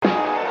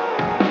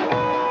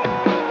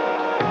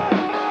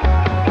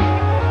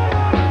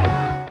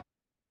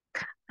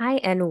Hi,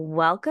 and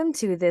welcome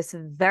to this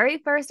very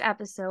first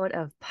episode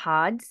of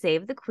Pod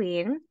Save the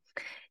Queen.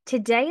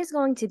 Today is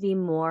going to be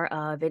more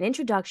of an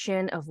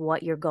introduction of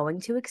what you're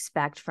going to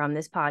expect from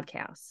this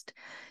podcast.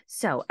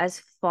 So,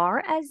 as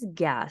far as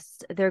guests,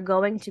 they're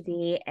going to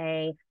be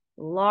a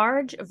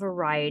large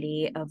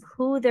variety of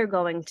who they're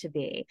going to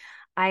be.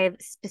 I have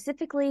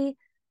specifically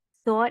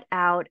thought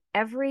out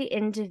every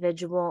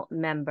individual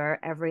member,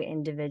 every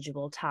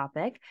individual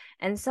topic,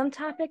 and some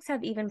topics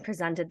have even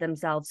presented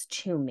themselves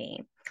to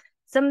me.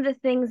 Some of the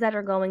things that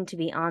are going to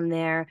be on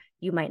there,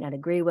 you might not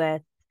agree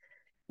with.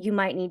 You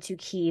might need to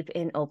keep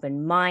an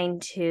open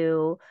mind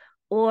to,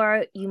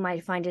 or you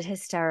might find it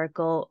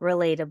hysterical,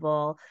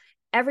 relatable.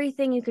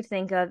 Everything you could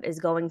think of is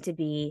going to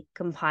be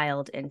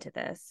compiled into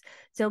this.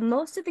 So,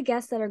 most of the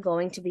guests that are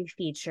going to be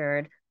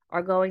featured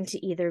are going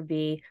to either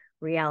be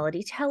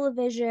reality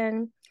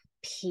television,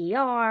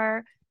 PR,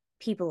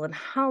 people in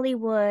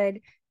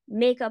Hollywood,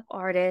 makeup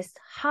artists,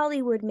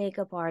 Hollywood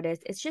makeup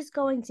artists. It's just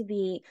going to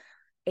be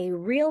a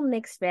real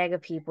mixed bag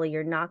of people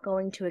you're not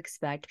going to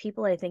expect,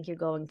 people I think you're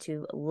going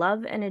to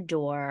love and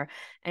adore,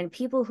 and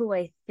people who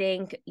I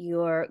think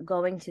you're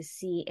going to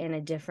see in a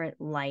different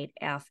light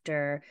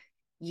after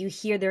you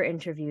hear their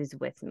interviews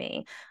with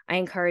me. I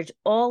encourage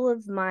all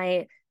of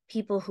my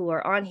people who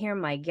are on here,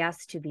 my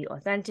guests, to be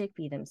authentic,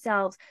 be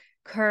themselves,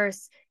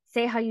 curse,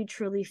 say how you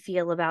truly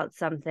feel about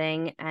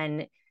something,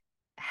 and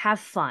have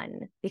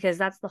fun, because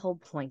that's the whole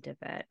point of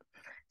it.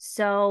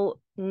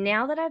 So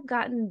now that I've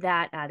gotten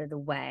that out of the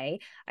way,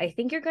 I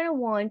think you're going to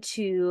want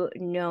to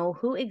know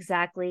who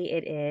exactly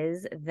it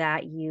is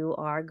that you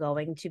are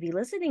going to be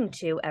listening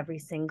to every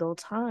single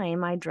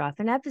time I drop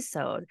an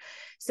episode.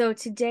 So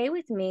today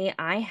with me,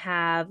 I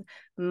have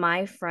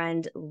my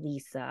friend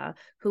Lisa,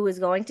 who is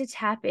going to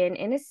tap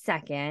in a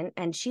second,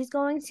 and she's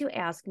going to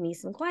ask me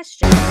some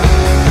questions.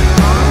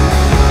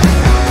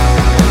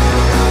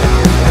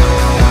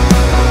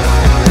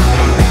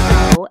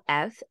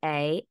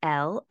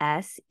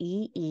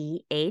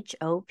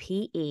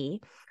 FALSEEHOPE.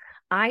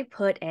 I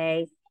put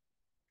a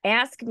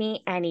ask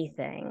me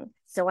anything.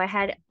 So I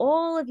had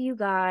all of you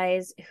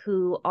guys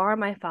who are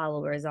my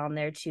followers on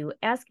there to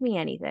ask me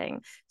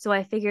anything. So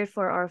I figured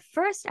for our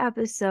first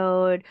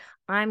episode,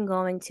 I'm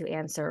going to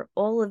answer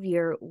all of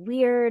your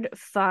weird,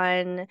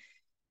 fun,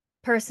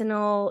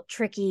 personal,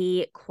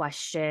 tricky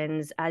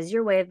questions as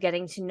your way of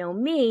getting to know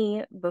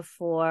me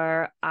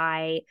before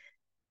I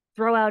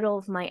throw out all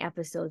of my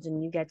episodes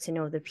and you get to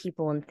know the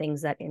people and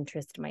things that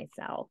interest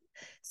myself.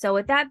 So,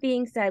 with that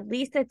being said,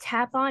 Lisa,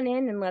 tap on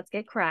in and let's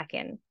get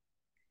cracking.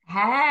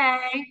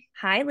 Hey.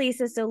 Hi,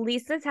 Lisa. So,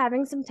 Lisa's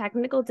having some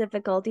technical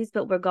difficulties,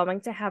 but we're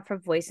going to have her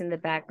voice in the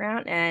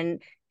background.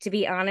 And to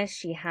be honest,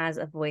 she has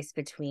a voice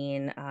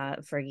between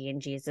Fergie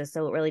and Jesus.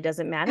 So, it really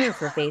doesn't matter if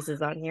her face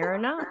is on here or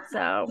not.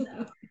 So,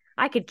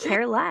 I could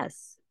care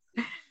less.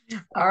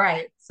 All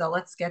right, so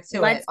let's get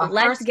to it. Our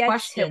Let's first get to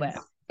questions. it.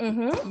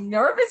 Mm-hmm.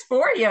 Nervous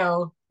for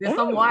you. There's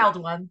some Mm. wild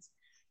ones.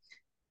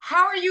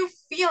 How are you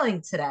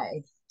feeling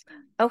today?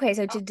 Okay,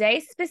 so today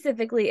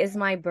specifically is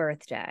my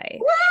birthday.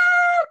 Woo!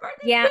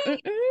 Birthday Yeah, queen!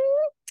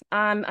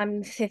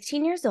 I'm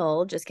 15 years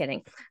old, just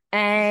kidding.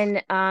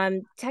 And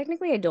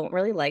technically I don't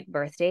really like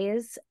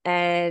birthdays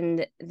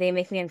and they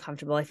make me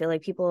uncomfortable. I feel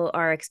like people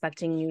are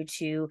expecting you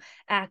to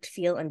act,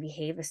 feel, and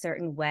behave a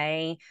certain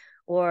way,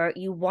 or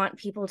you want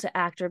people to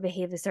act or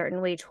behave a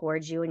certain way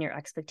towards you and your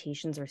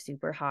expectations are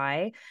super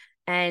high.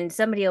 And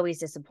somebody always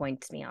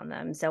disappoints me on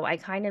them. So I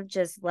kind of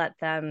just let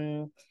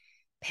them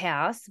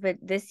pass. But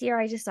this year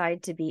I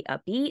decided to be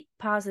upbeat,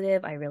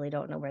 positive. I really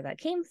don't know where that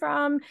came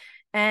from.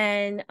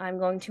 And I'm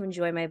going to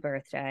enjoy my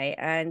birthday.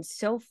 And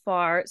so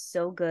far,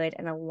 so good.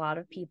 And a lot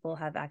of people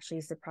have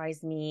actually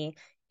surprised me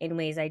in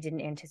ways I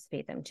didn't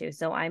anticipate them to.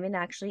 So I'm in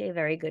actually a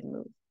very good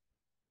mood.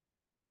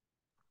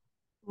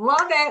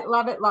 Love it,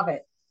 love it, love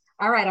it.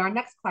 All right, our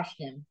next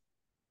question.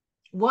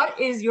 What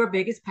is your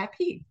biggest pet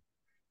peeve?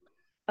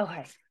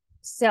 Okay.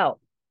 So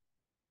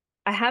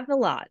I have a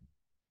lot,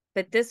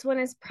 but this one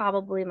is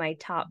probably my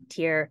top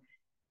tier.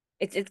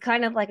 It's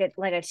kind of like a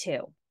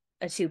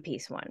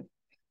two-piece one.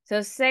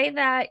 So say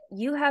that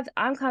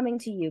I'm coming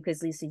to you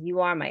because Lisa, you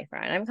are my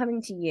friend. I'm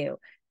coming to you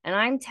and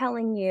I'm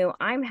telling you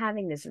I'm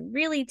having this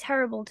really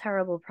terrible,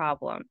 terrible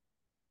problem.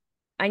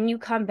 And you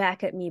come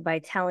back at me by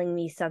telling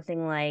me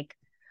something like,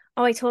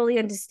 "Oh, I totally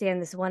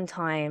understand this one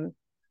time."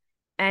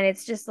 And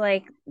it's just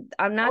like,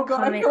 I'm Oh not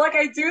God, I coming. feel like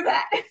I do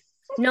that.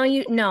 No.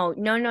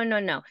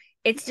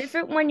 It's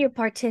different when you're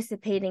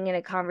participating in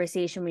a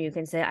conversation where you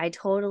can say, I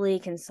totally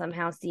can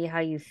somehow see how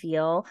you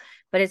feel.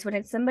 But it's when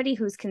it's somebody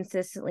who's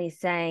consistently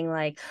saying,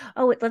 like,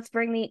 oh, let's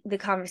bring the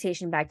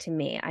conversation back to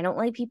me. I don't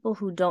like people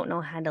who don't know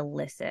how to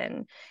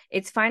listen.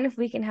 It's fine if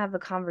we can have a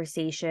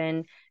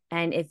conversation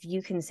and if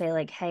you can say,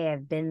 like, hey,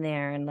 I've been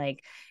there, and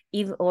like,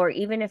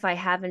 even if I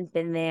haven't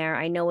been there,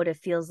 I know what it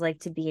feels like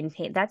to be in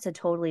pain. That's a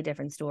totally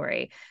different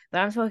story.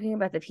 But I'm talking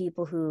about the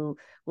people who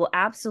will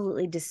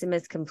absolutely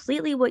dismiss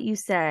completely what you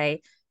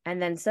say,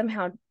 and then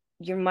somehow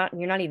you're not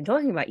even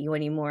talking about you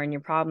anymore and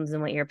your problems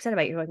and what you're upset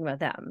about. You're talking about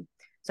them.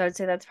 So I'd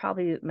say that's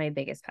probably my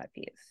biggest pet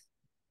peeve.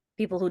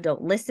 People who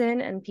don't listen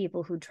and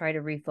people who try to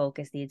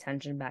refocus the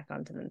attention back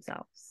onto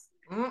themselves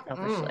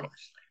selfishly.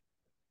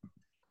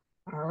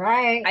 All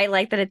right. I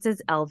like that it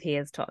says LP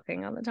is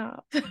talking on the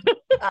top.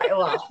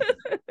 Well,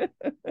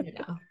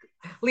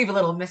 leave a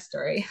little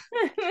mystery.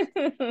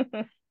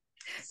 For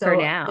So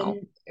now.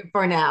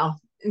 for now,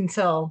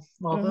 until,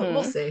 well,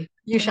 we'll Mm-hmm. see.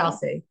 You shall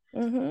see.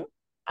 Mm-hmm.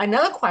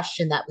 Another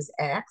question that was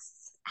asked,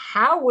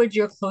 how would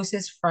your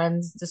closest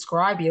friends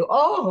describe you?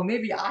 Oh,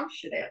 maybe I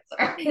should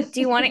answer.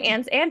 Do you want to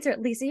answer?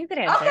 Lisa, you could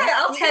answer. Okay,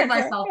 I'll You can tag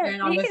answer. myself Yeah,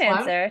 in on you this can one.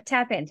 answer.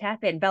 Tap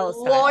in, Bella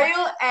style.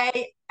 Loyal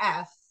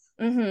AF.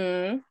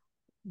 Mm-hmm. Like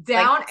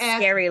Down ass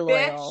scary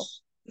bitch. loyal.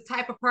 The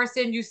type of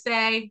person you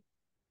say,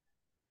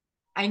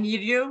 I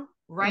need you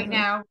right Mm-hmm.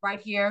 now, right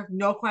here,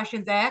 no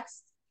questions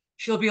asked.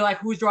 She'll be like,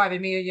 who's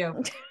driving, me or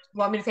you?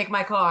 Want me to take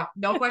my car?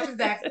 No questions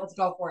asked. Let's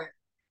go for it.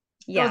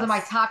 Those are my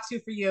Yes. top two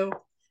for you.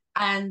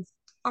 And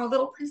our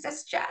little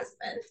Princess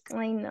Jasmine.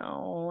 I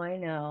know.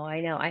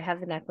 I have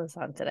the necklace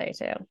on today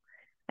too.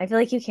 I feel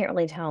like you can't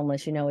really tell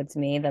unless you know it's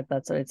me that's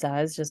what it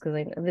says, just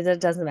because it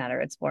doesn't matter.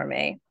 It's for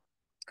me.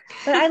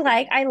 But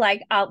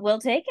we'll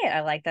take it. I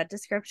like that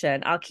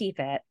description. I'll keep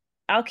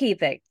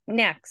it.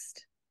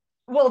 Next.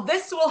 Well,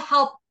 this will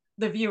help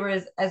the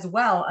viewers as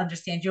well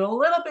understand you a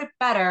little bit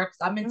better because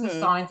I'm into Mm-hmm.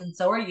 signs and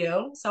so are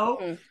you. So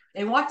Mm-hmm.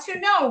 they want to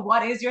know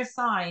what is your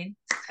sign.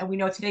 And we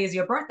know today is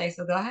your birthday.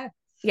 So go ahead.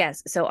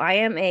 Yes. So I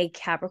am a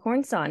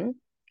Capricorn sun.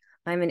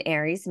 I'm an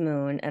Aries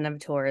moon and I'm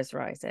Taurus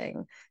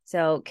rising.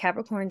 So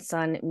Capricorn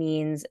sun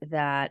means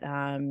that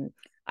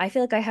I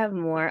feel like I have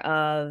more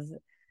of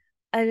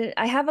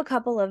I have a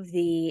couple of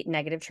the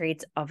negative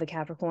traits of a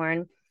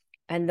Capricorn,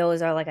 and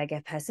those are like I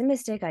get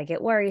pessimistic, I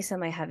get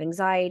worrisome, I have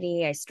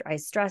anxiety, I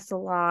stress a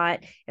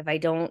lot.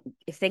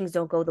 If things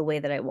don't go the way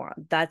that I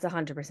want, that's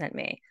 100%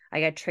 me. I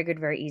get triggered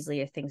very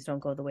easily if things don't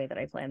go the way that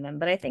I plan them.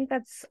 But I think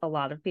that's a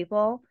lot of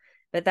people,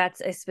 but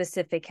that's a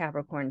specific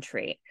Capricorn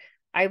trait.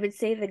 I would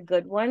say the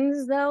good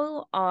ones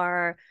though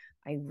are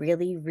I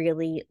really,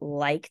 really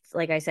like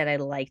I said, I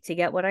like to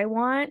get what I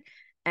want,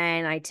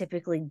 and I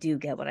typically do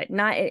get what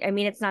I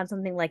mean, it's not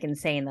something like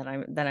insane that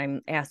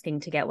I'm asking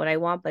to get what I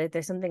want, but if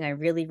there's something I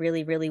really,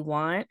 really, really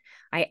want,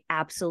 I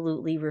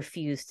absolutely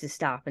refuse to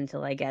stop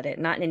until I get it.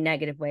 Not in a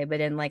negative way,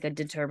 but in like a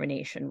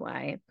determination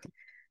way.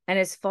 And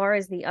as far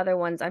as the other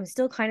ones, I'm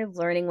still kind of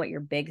learning what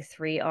your big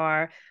three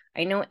are.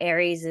 I know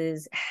Aries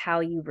is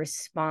how you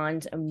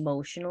respond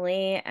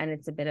emotionally, and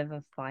it's a bit of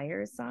a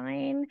fire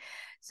sign.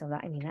 So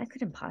that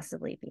couldn't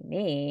possibly be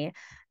me.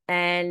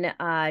 And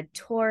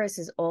Taurus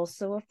is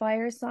also a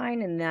fire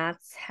sign, and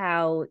that's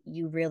how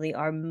you really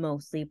are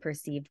mostly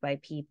perceived by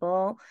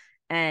people.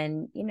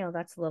 And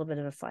that's a little bit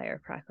of a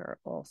firecracker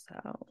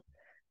also.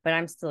 But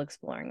I'm still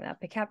exploring that.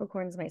 But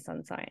Capricorn's my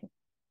sun sign.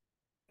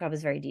 That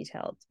was very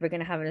detailed. We're going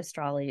to have an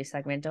astrology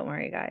segment. Don't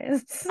worry,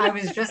 guys. I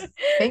was just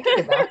thinking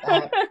about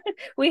that.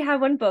 We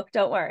have one book.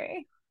 Don't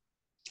worry.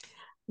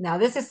 Now,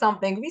 this is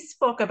something we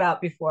spoke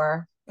about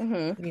before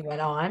Mm-hmm. we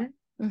went on.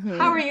 How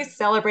Mm-hmm. are you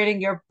celebrating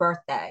your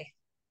birthday?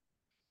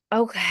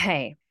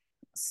 Okay.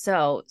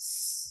 So,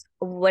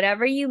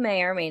 whatever you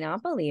may or may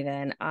not believe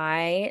in,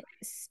 I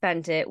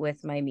spent it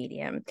with my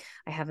medium.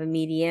 I have a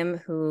medium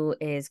who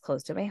is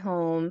close to my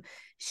home.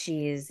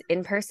 She's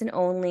in person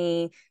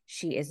only.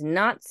 She is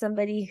not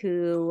somebody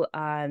who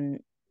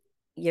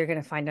you're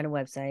going to find on a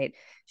website.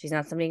 She's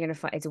not somebody you're going to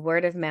find. It's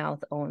word of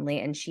mouth only.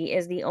 And she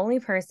is the only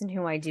person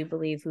who I do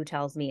believe who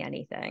tells me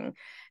anything.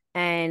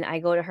 And I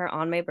go to her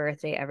on my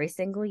birthday every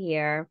single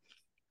year.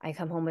 I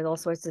come home with all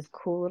sorts of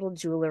cool little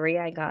jewelry.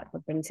 I got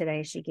something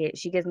today. She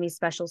gives me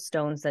special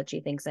stones that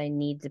she thinks I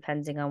need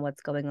depending on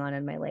what's going on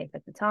in my life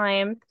at the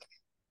time.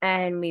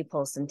 And we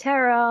pull some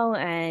tarot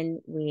and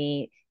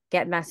we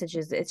get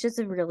messages.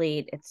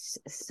 It's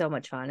so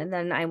much fun. And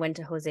then I went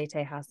to Jose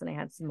Tejas and I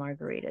had some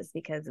margaritas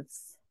because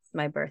it's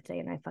my birthday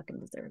and I fucking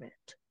deserve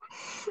it.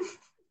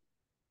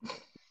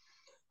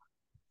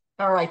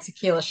 All right,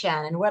 Tequila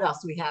Shannon. What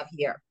else do we have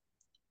here?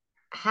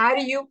 How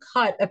do you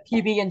cut a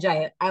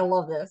PB&J? I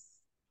love this.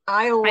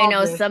 I I love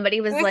know this.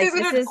 somebody was This like, is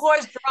this gonna is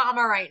cause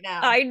drama right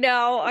now. I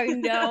know.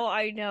 And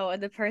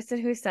the person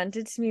who sent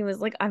it to me was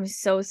like, I'm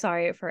so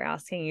sorry for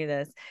asking you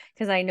this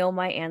because I know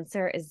my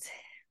answer is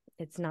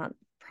it's not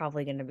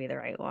probably going to be the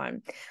right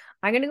one.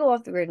 I'm going to go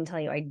off the grid and tell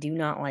you I do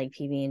not like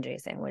PB&J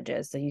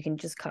sandwiches, so you can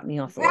just cut me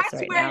off the list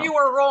That's right where now. you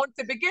were wrong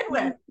to begin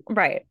with.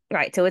 Right.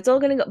 So it's all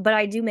going to go, but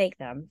I do make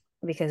them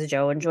because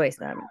Joe enjoys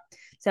them.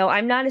 So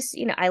I'm not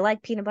I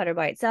like peanut butter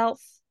by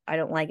itself. I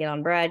don't like it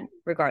on bread,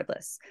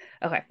 regardless.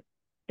 Okay.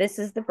 This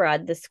is the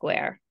bread, the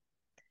square.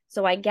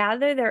 So I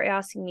gather they're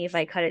asking me if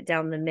I cut it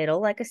down the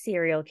middle like a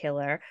serial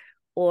killer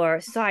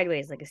or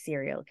sideways like a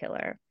serial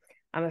killer.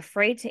 I'm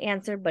afraid to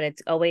answer, but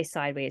it's always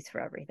sideways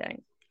for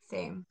everything.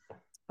 Same.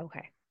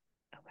 Okay.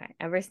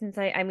 Ever since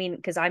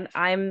because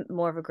I'm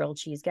more of a grilled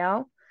cheese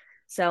gal.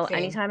 So Same.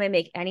 anytime I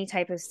make any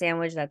type of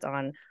sandwich that's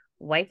on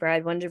white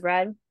bread, Wonder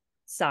Bread,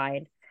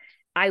 side,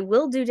 I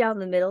will do down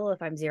the middle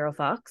if I'm zero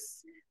fucks,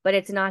 but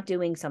it's not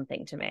doing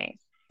something to me.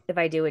 If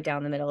I do it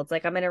down the middle, it's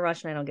like I'm in a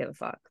rush and I don't give a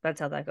fuck.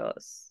 That's how that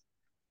goes.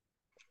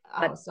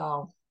 Oh,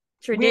 so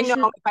We know Tradition,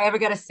 if I ever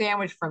get a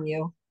sandwich from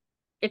you,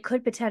 it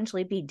could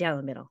potentially be down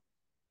the middle.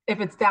 if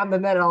it's down the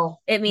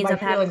middle, It means my I'm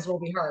having feelings will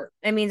be hurt.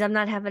 it means I'm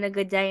not having a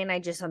good day and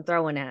I'm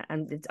throwing it.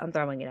 I'm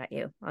throwing it at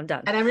you. I'm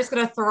done. And I'm just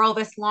gonna throw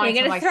this You're line to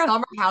gonna my throw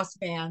Summer House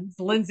fans,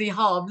 Lindsay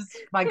Hubbs,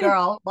 my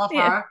girl, love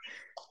yeah. her.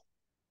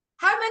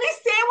 How many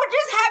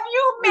sandwiches have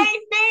you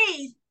made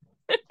me?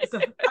 It's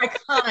an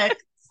iconic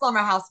Summer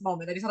House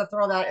moment. I just had to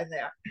throw that in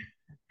there.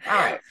 All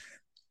right.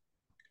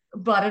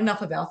 But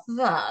enough about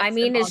that. I And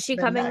mean, is on to she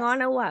the coming next.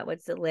 on or what?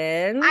 What's it,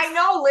 Linz? I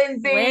know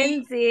Lindsay.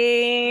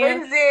 Lindsay.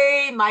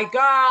 Lindsay, my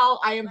girl.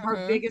 I am her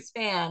Mm-hmm. biggest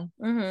fan.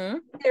 Mm-hmm.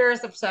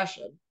 Serious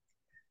obsession.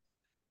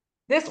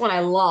 This one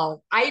I love.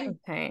 I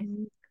Okay.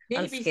 I'm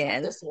maybe skipped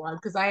scared. this one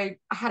because I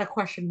had a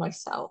question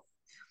myself.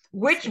 I'm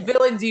Which scared.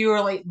 villain do you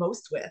relate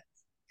most with?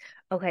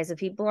 Okay, so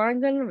people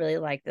aren't gonna really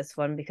like this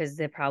one because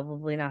they're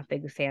probably not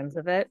big fans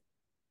of it.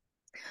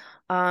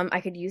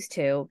 I could use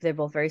two. They're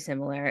both very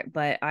similar,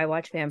 but I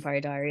watch Vampire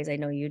Diaries. I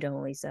know you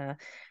don't, Lisa.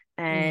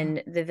 Yeah.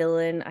 And the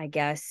villain, I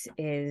guess,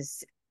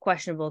 is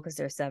questionable because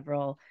there's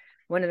several.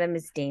 One of them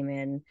is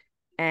Damon,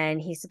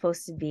 and he's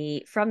supposed to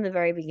be from the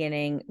very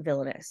beginning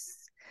villainous.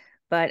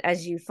 But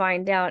as you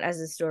find out as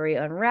the story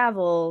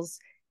unravels,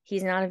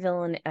 he's not a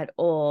villain at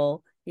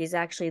all. He's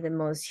actually the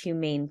most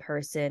humane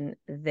person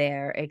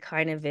there. It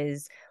kind of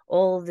is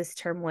all of this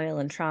turmoil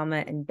and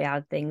trauma and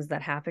bad things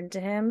that happened to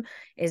him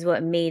is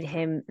what made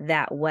him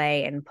that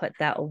way and put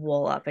that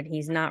wall up. And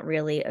he's not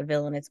really a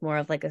villain. It's more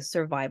of like a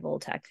survival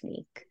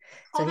technique.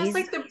 So Oh, that's he's,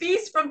 like the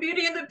Beast from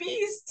Beauty and the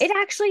Beast. it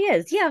actually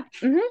is. Yeah.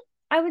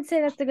 I would say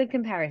that's a good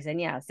comparison.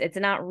 Yes. It's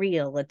not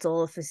real. It's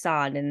all a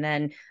facade. And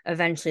then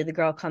eventually the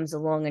girl comes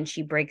along and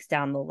she breaks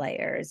down the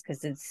layers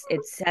because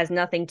it's has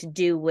nothing to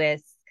do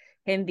with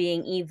him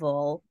being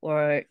evil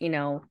or, It's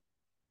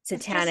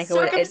just satanic or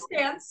what it.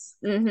 circumstance.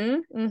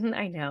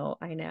 I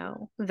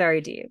know.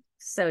 Very deep.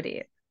 So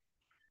deep.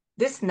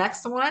 This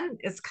next one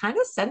is kind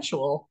of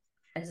sensual.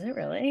 Is it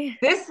really?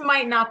 This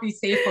might not be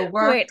safe for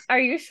work. Wait, are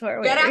you sure?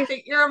 Wait, Get out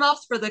the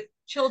earmuffs for the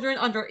children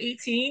under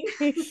 18.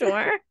 you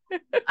sure?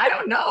 I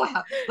don't know.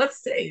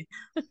 Let's see.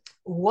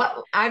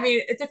 What I mean,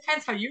 it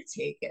depends how you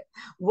take it.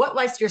 What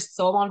lights your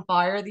soul on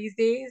fire these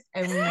days?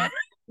 And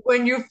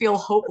when you feel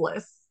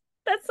hopeless.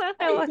 That's not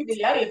I how mean, I it could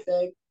be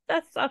anything.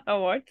 that's not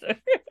how I took.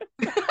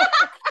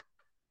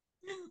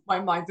 My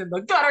mind's in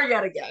the gutter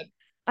yet again.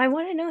 I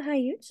want to know how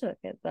you took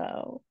it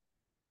though.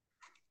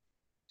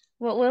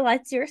 What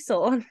lights your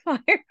soul on fire?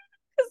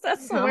 Because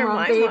that's Come somewhere on,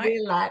 my mind. baby,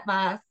 light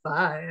my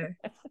fire.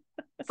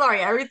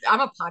 Sorry, I'm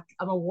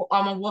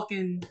a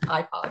walking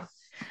iPod.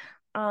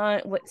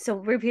 So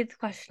repeat the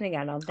question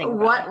again. I'll think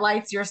about What it.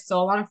 lights your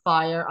soul on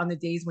fire on the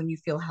days when you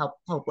feel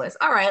hopeless?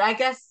 All right, I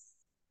guess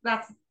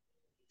that's.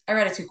 I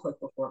read it too quick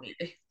before,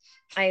 maybe.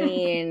 I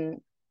mean,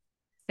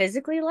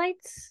 physically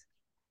lights.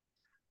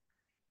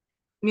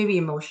 Maybe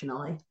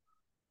emotionally.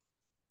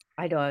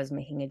 I know I was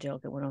making a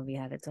joke. It went over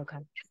your head. It's okay.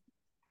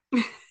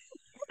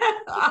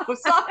 I'm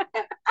sorry.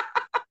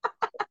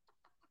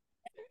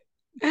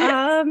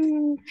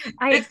 Um,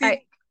 I It's I the,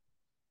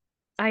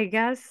 I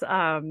guess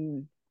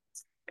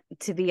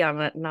to be on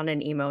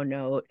an emo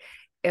note,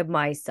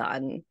 my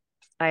son,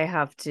 I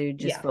have to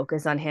just yeah,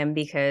 focus on him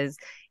because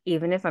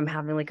even if I'm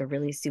having like a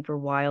really super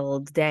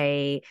wild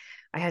day,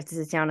 I have to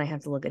sit down, I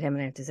have to look at him,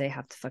 and I have to say, I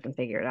have to fucking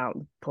figure it out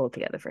and pull it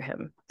together for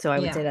him. So I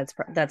would say yeah.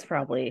 that's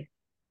probably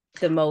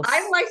the I most.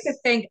 like to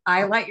think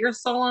I light your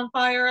soul on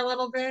fire a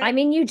little bit. I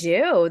mean, you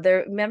do.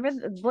 There, remember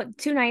what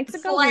 2 nights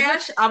ago we were.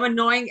 Slash, I'm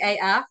annoying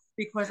AF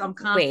because I'm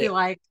constantly Wait,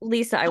 like,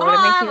 Lisa, I come want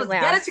to make on, you let's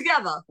get laugh. it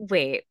together.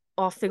 Wait,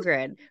 off the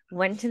grid.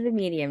 Went to the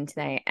medium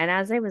today, and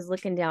as I was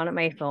looking down at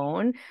my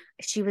phone,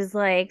 she was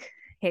like,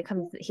 here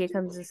comes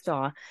the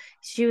star."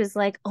 She was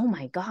like, "Oh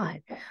my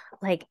god,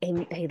 like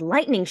a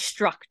lightning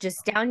struck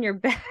just down your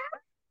back."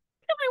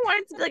 I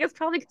wanted to be like, it's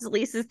probably because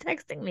Lisa's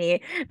texting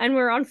me, and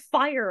we're on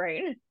fire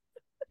right now.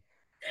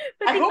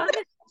 But I the hope other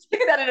that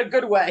speaking that in a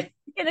good way.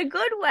 in a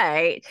good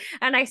way,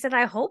 and I said,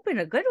 "I hope in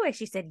a good way."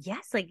 She said,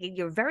 "Yes, like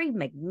you're very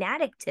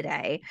magnetic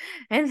today,"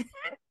 and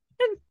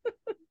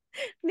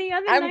the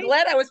other I'm night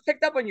glad I was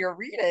picked up on your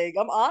reading.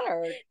 I'm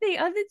honored. the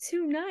other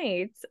 2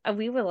 nights,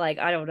 we were like,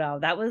 I don't know.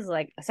 That was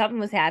like something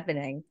was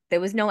happening. There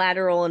was no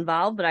Adderall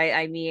involved, but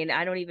I mean,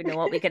 I don't even know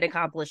what we could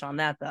accomplish on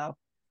that though.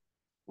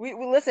 We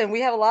listen.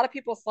 We have a lot of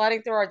people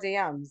sliding through our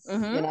DMs.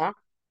 Mm-hmm.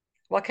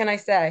 What can I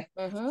say?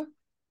 Mm-hmm.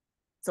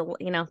 So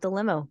the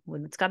limo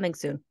when it's coming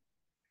soon.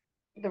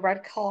 The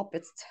red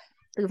carpets.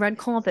 The red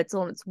carpet's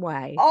on its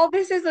way. Oh,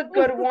 this is a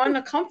good one.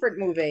 A comfort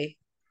movie.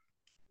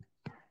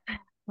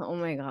 Oh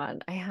my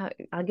God.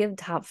 I'll give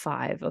top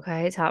five,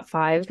 okay? Top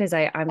five because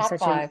I'm Top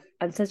such a five.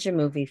 I'm such a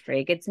movie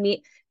freak. It's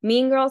me.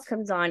 Mean Girls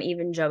comes on,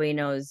 even Joey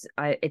knows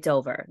it's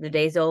over. The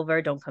day's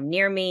over. Don't come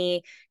near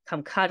me.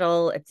 Come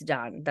cuddle. It's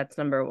done. That's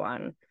number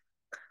one.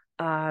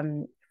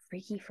 Um,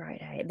 Freaky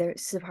Friday.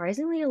 There's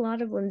surprisingly a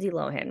lot of Lindsay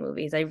Lohan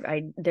movies.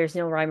 I there's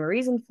no rhyme or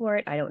reason for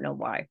it. I don't know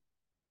why.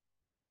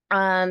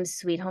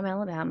 Sweet Home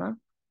Alabama,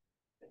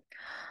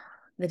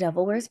 The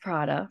Devil Wears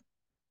Prada,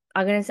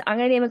 I'm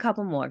gonna name a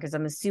couple more because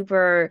I'm a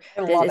super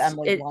I this love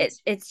Emily Blunt.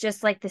 it's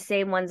just like the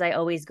same ones I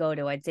always go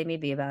to. I'd say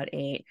maybe about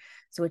eight.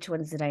 So which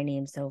ones did I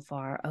name so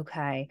far?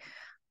 Okay.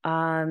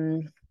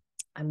 Um,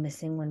 I'm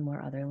missing one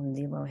more other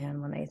Lindsay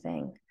Lohan one, I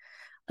think.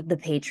 The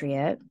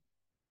Patriot.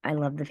 I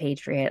love The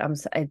Patriot.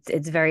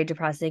 It's very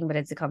depressing, but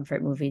it's a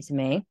comfort movie to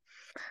me.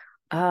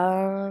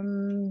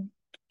 Um,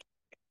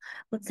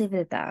 let's leave it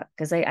at that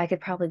because I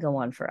could probably go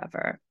on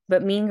forever.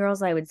 But Mean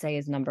Girls, I would say,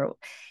 is number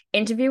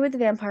Interview with the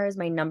Vampire is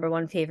my number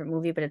one favorite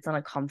movie, but it's not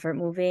a comfort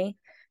movie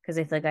because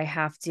I feel like I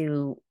have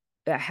to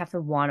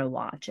want to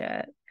watch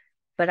it.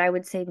 But I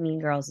would say Mean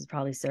Girls is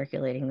probably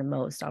circulating the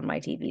most on my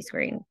TV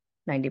screen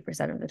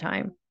 90% of the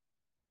time.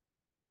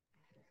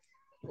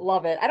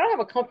 Love it. I don't have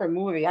a comfort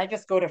movie. I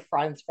just go to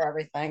Friends for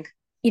everything.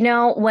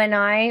 When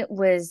I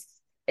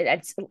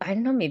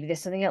don't know, maybe there's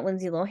something at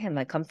Lindsay Lohan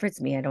that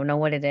comforts me. I don't know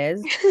what it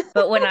is.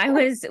 But when I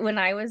was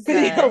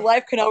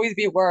Life can always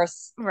be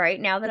worse. right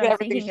now that Look at I'm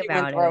everything thinking she went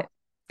about through. it,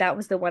 that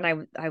was the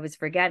one I was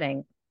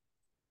forgetting.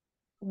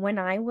 When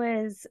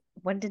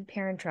did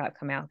Parent Trap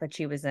come out that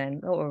she was in?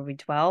 What were we,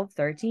 12,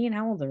 13?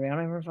 How old are we? I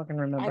don't even fucking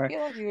I remember.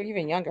 feel like you were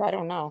even younger. I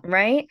don't know.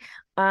 Right?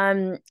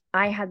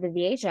 I had the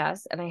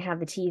VHS and I had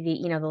the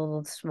TV, the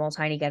little small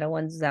tiny ghetto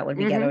ones that would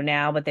be ghetto Hmm.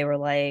 now, but they were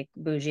like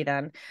bougie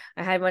then.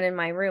 I had one in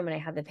my room and I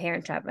had the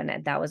Parent Trap in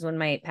it. That was when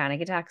my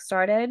panic attack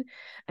started.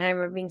 And I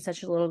remember being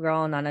such a little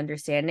girl and not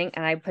understanding.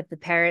 And I put the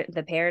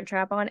Parent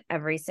Trap on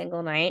every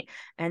single night.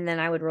 And then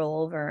I would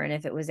roll over. And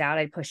if it was out,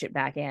 I'd push it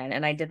back in.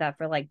 And I did that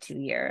for like 2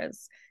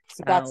 years.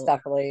 That's So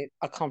definitely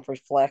a comfort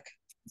flick.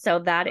 so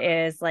that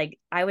is like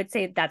I would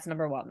say that's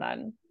number one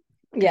then.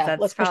 Because Yeah,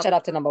 that's let's push probably that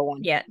up to number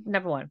one. yeah,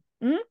 number one.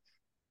 Mhm.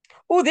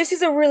 Oh, this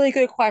is a really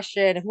good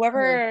question.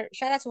 Mhm.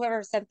 Shout out to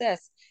whoever sent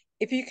this.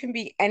 If you can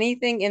be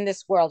anything in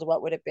this world,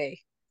 what would it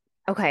be?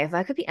 Okay, if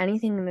I could be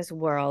anything in this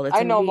world, it's I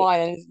gonna know be mine,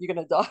 and you're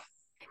gonna die.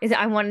 is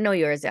I want to know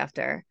yours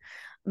after.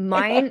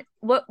 Mine,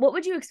 what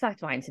would you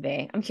expect mine to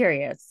be? I'm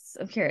curious.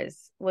 I'm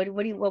curious. What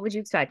would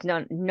you expect?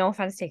 No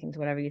offense taken to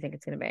whatever you think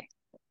it's gonna be.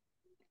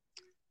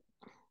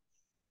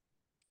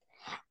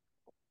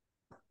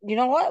 You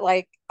know what?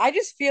 Like, I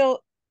just feel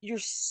you're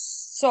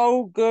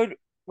so good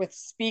with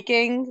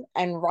speaking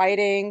and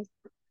writing.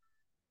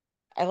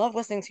 I love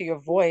listening to your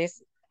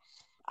voice.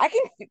 I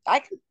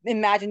can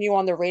imagine you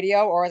on the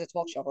radio or as a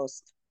talk show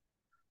host.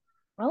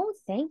 Oh,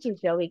 thank you.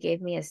 Joey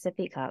gave me a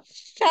sippy cup.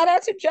 Shout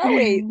out to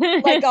Joey.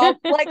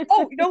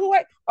 Oh, you know who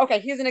I okay,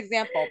 here's an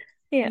example.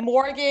 Yeah.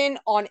 Morgan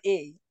on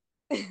E.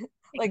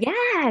 Like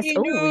Yes. E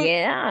Oh, News,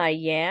 yeah,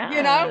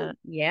 you know,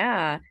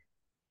 yeah, yeah.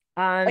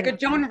 like a Um,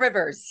 Joan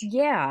Rivers.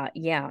 yeah,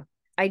 yeah.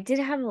 I did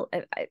have,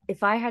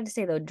 if I had to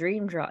say though,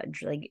 dream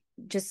drudge, like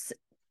just,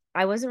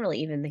 I wasn't really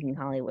even thinking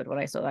Hollywood when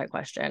I saw that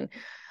question.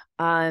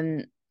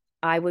 Um,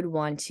 I would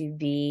want to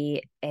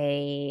be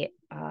a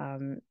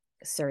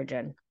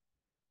surgeon.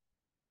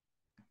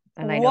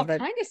 And I know What that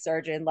kind of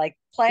surgeon? Like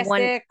one, plastic,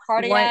 one,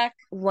 cardiac,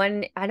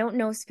 one, I don't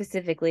know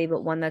specifically,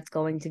 but one that's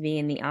going to be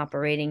in the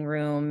operating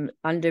room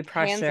under hands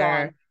pressure,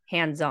 on.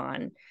 hands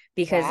on,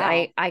 because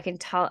Wow. I can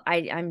tell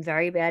I'm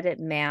very bad at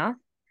math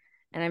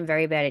and I'm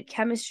very bad at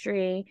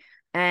chemistry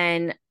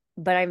and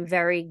but I'm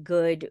very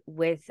good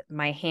with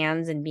my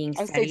hands and being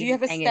I would say, steady do you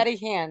and have a paying it. steady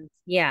hand?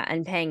 Yeah,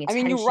 and paying I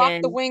mean, you rock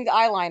the attention. winged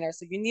eyeliner,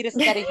 so you need a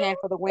steady hand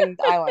for the winged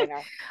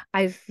eyeliner.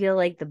 I feel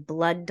like the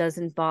blood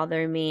doesn't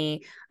bother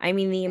me. I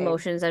mean, the Same.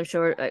 emotions, I'm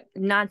sure,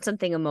 not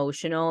something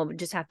emotional, but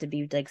just have to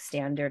be like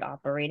standard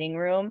operating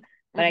room.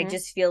 But I Hmm.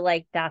 just feel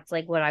like that's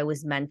like what I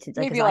was meant to, like,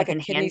 because Maybe I like a can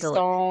kidney handle it.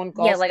 stone,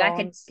 Yeah, like I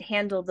could gallstones,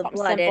 handle the something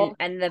blood and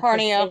simple. the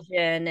Hernia.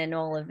 precision and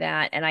all of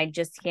that. And I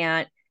just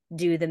can't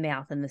do the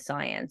math and the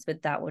science.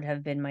 But that would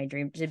have been my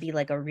dream to be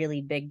like a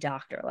really big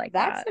doctor like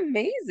That's that.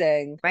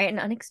 amazing. Right. And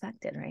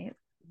unexpected, right?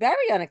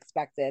 Very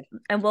unexpected.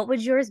 And what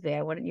would yours be?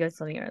 I wanted yours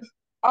to yours.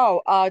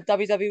 Oh,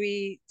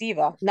 WWE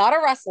diva. Not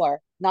a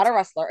wrestler,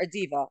 a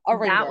diva, a That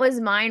ringer. was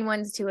mine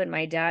once too. And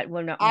my dad,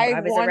 when I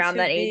I was want around to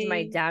that age,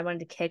 my be, dad wanted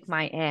to kick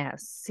my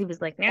ass. He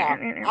was like, "Nah, yeah,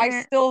 nah, nah, I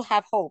nah, still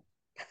have hope.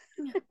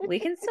 nah." We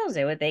can still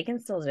do it. They can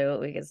still do it.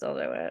 We can still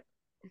do it.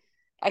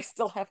 I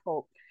still have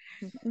hope.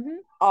 Mhm.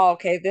 Oh,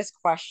 okay, this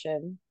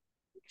question.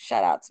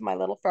 Shout out to my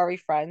little furry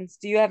friends.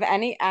 Do you have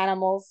any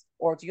animals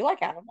or do you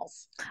like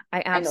animals? I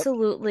I know.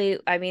 absolutely,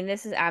 I mean,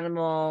 this is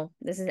animal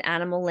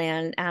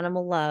land,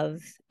 animal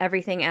love,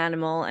 everything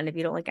animal. And if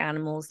you don't like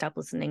animals, stop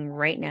listening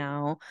right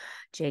now.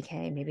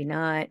 JK, maybe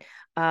not.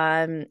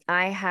 I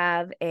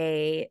have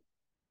a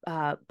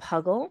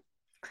puggle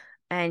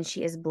and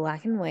she is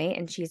black and white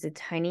and she's a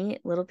tiny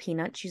little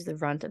peanut. She's the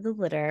runt of the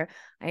litter.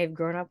 I have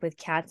grown up with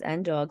cats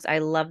and dogs. I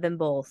love them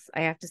both.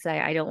 I have to say,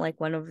 I don't like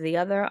one over the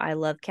other. I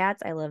love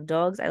cats. I love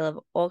dogs. I love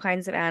all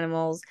kinds of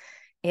animals.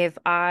 If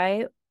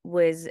I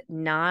was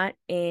not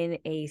in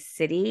a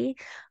city,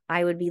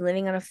 I would be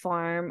living on a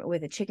farm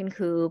with a chicken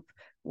coop,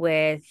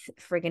 with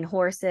friggin'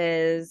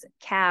 horses,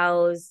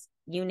 cows,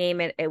 you name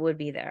it, it would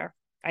be there.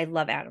 I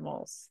love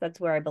animals.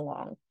 That's where I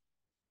belong.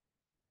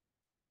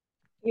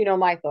 You know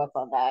my thoughts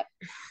on that.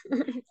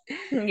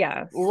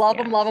 Yes, Love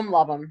them, yes. love them,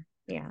 love them.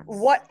 Yes.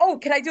 What? Oh,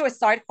 can I do a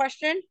side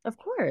question? Of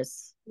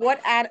course. What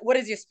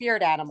is your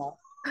spirit animal?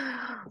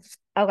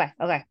 Okay.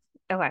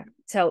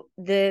 So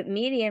the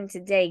medium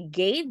today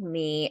gave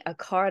me a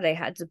card I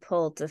had to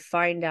pull to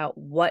find out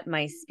what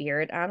my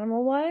spirit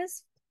animal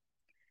was.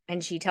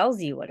 And she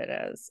tells you what it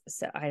is.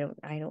 So I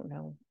don't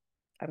know.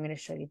 I'm going to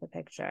show you the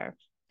picture.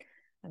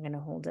 I'm going to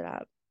hold it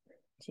up.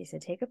 She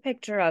said, take a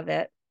picture of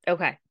it.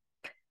 Okay.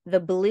 The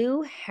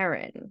blue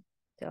heron.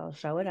 So I'll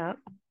show it up.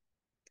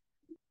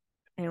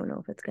 I don't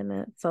know if it's going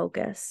to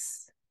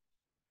focus.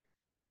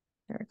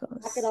 There it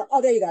goes.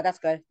 Oh, there you go. That's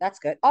good. That's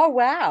good. Oh,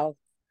 wow.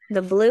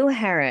 The blue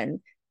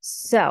heron.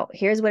 So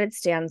here's what it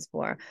stands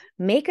for.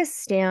 Make a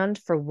stand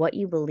for what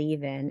you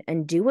believe in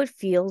and do what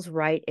feels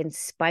right in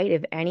spite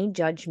of any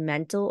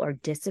judgmental or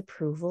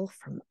disapproval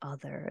from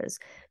others.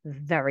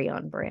 Very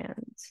on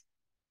brand.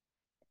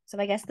 So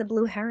I guess the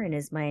blue heron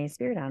is my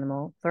spirit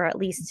animal for at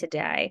least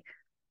today.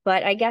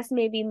 But I guess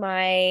maybe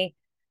my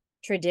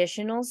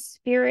traditional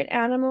spirit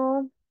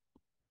animal,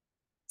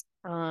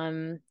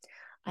 um,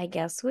 I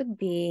guess would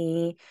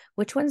be,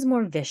 which one's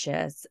more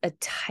vicious, a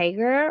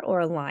tiger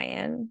or a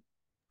lion?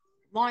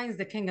 Lion's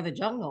the king of the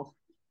jungle.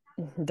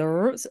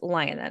 The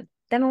lion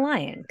then a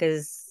lion,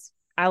 because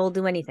I will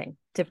do anything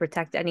to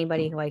protect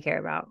anybody who I care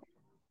about.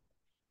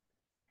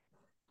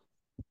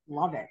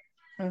 Love it.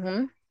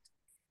 Mm-hmm.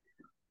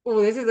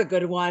 Oh, this is a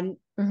good one.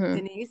 Mm-hmm.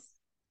 Denise,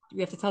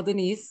 we have to tell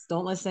Denise,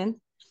 don't listen.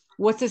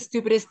 What's the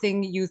stupidest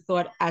thing you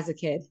thought as a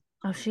kid?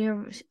 Oh,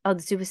 the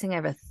stupidest thing I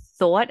ever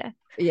thought.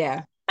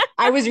 Yeah.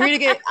 I was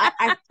reading it.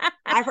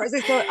 I first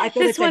I thought it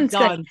This said one's good.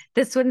 done.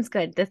 This one's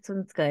good. This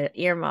one's good.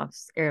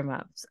 Earmuffs.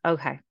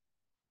 Okay.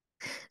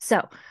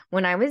 So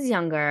when I was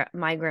younger,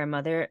 my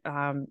grandmother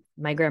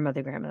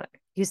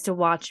used to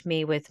watch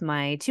me with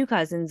my two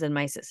cousins and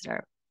my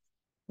sister.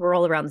 We're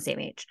all around the same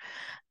age.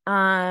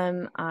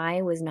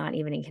 I was not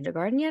even in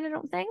kindergarten yet, I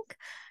don't think.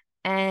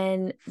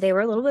 And they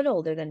were a little bit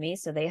older than me,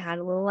 so they had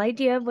a little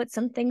idea of what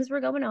some things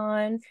were going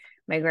on.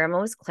 My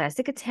grandma was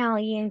classic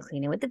Italian,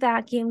 cleaning with the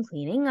vacuum,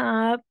 cleaning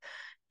up,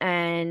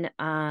 and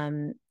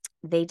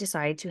they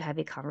decided to have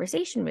a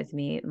conversation with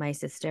me, my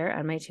sister,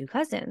 and my two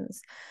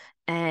cousins.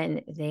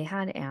 And they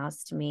had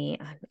asked me,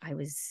 I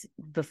was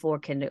before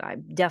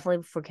kindergarten, definitely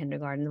before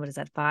kindergarten. What is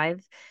that,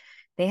 5?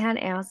 They had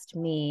asked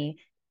me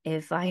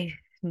if I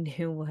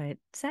knew what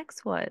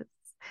sex was.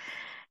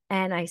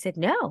 And I said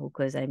no,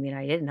 because I mean,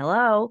 I didn't.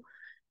 Hello.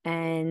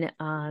 And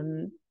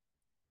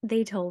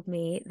they told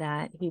me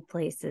that he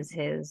places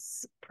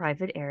his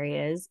private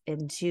areas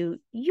into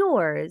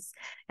yours.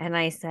 And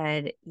I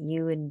said,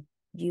 you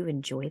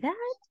enjoy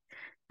that?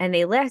 And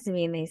they laughed at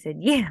me and they said,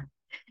 yeah.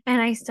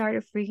 And I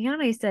started freaking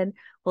out. I said,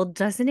 well,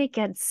 doesn't it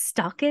get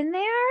stuck in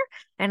there?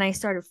 And I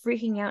started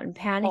freaking out and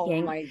Oh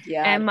panicking. my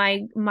And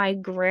God. my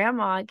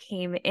grandma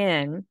came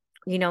in.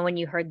 You know, when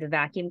you heard the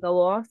vacuum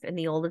go off in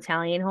the old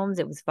Italian homes,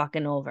 it was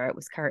fucking over. It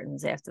was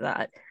curtains after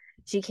that.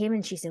 She came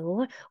in, she said,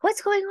 well,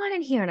 what's going on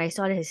in here? And I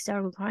started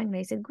hysterical crying. And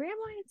I said, Grandma,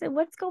 I said,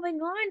 what's going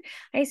on?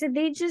 I said,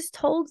 they just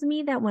told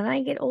me that when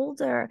I get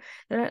older,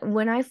 that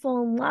when I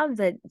fall in love,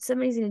 that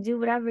somebody's going to do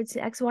whatever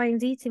to X, Y,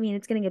 and Z to me, and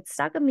it's going to get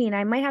stuck in me, and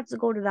I might have to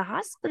go to the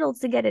hospital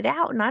to get it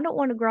out, and I don't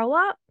want to grow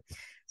up.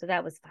 So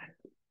that was fun.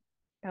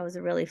 That was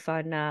a really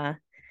fun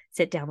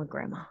sit down with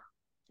Grandma.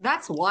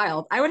 That's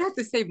wild. I would have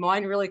to say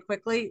mine really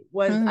quickly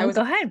was I was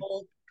Go ahead.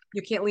 told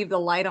you can't leave the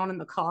light on in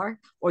the car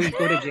or you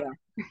go to jail.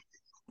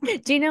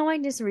 Do you know I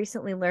just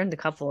recently learned a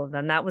couple of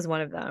them? That was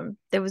one of them.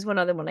 There was one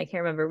other one I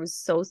can't remember. It was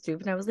so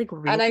stupid. I was like,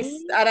 really?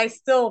 And I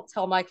still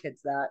tell my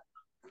kids that.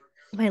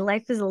 My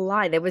life is a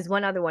lie. There was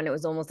one other one. It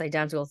was almost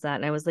identical to that.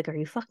 And I was like, are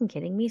you fucking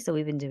kidding me? So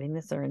we've been doing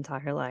this our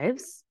entire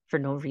lives for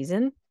no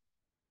reason.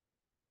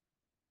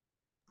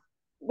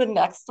 The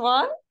next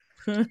one,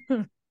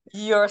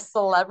 your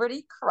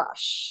celebrity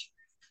crush.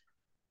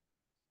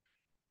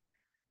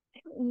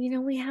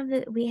 We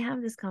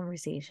have this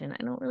conversation.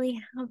 I don't really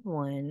have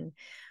one.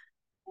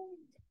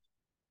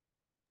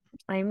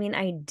 I mean,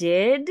 I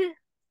did.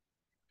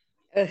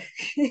 Okay.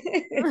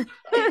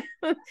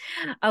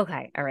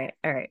 All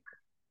right.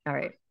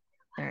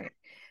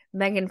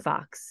 Megan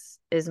Fox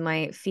is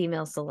my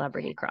female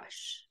celebrity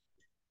crush.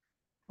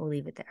 We'll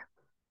leave it there.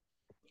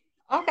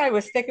 Okay,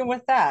 we're sticking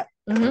with that.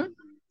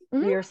 Mm-hmm.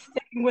 Mm-hmm. You're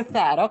sticking with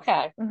that.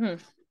 Okay. Mm-hmm.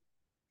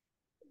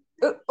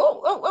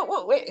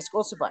 Wait, it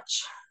scrolls too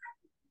much.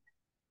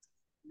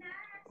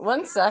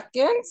 1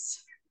 second.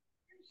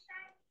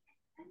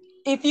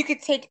 If you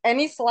could take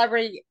any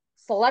celebrity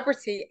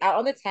out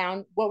on the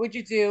town, what would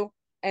you do?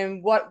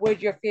 And what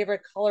would your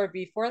favorite color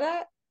be for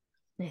that?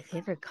 My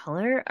favorite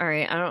color? All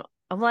right. I don't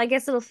well, I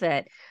guess it'll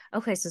fit.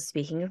 Okay, so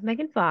speaking of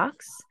Megan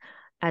Fox,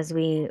 as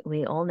we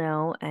all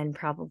know, and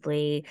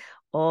probably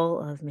all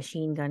of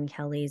Machine Gun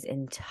Kelly's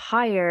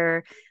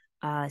entire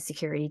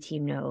security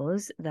team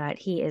knows that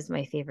he is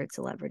my favorite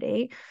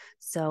celebrity.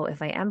 So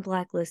if I am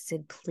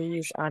blacklisted,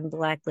 please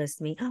unblacklist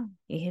me. Oh,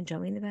 you hear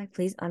Joey in the back?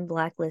 Please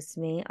unblacklist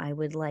me. I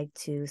would like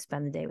to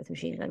spend the day with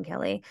Machine Gun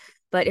Kelly.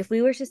 But if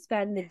we were to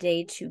spend the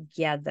day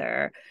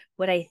together,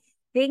 what I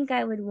think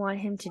I would want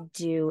him to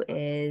do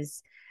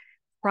is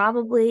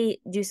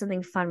probably do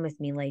something fun with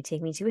me, like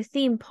take me to a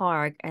theme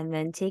park and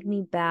then take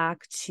me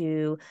back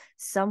to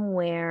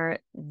somewhere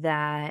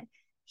that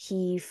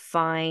he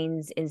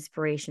finds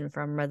inspiration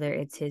from, whether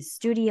it's his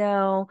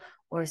studio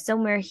or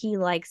somewhere he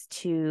likes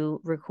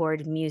to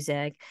record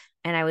music.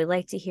 And I would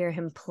like to hear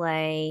him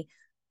play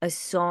a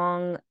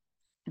song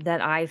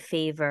that I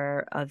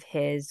favor of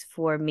his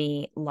for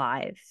me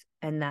live.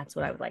 And that's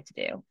what I would like to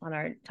do on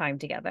our time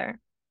together.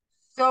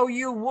 So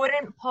you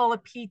wouldn't pull a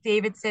Pete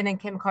Davidson and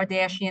Kim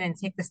Kardashian and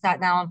take the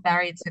Staten Island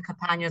ferry to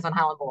Campagnos on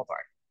Holland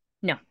Boulevard?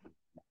 No,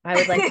 I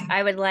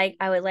would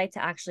like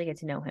to actually get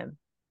to know him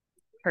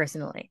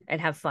personally and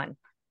have fun.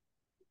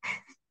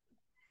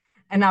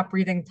 And not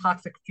breathing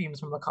toxic fumes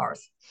from the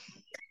cars.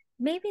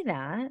 Maybe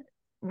that.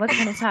 What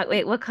kind of talk?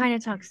 Wait, what kind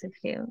of toxic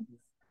fumes?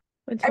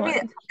 Which I one?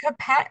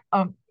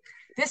 mean,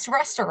 this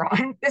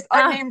restaurant, this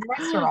Oh, unnamed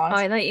restaurant.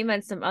 I thought you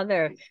meant some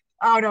other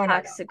Oh no,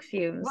 toxic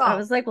fumes. I Well,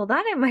 was like, well,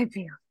 that it might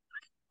be.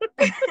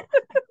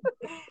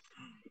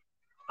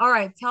 all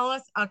right, tell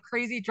us a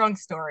crazy drunk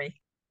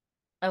story.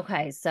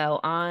 Okay, so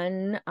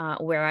on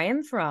where I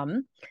am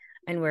from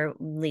and where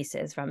Lisa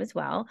is from as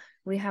well,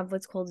 we have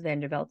what's called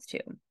Vanderbilt's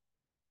Tomb.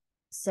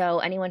 So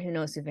anyone who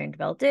knows who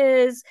Vanderbilt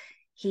is,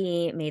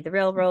 he made the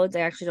railroads.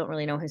 I actually don't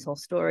really know his whole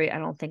story. I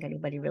don't think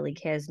anybody really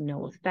cares.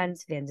 No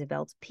offense,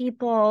 Vanderbilt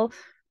people.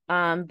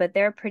 But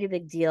they're a pretty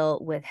big deal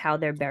with how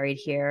they're buried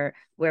here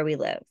where we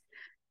live.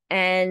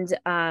 And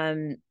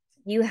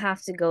you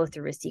have to go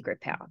through a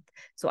secret path.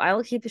 So I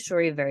will keep the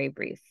story very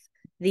brief.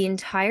 The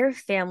entire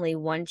family,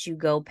 once you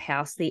go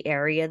past the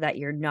area that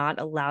you're not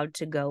allowed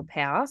to go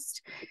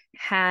past,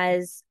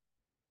 has,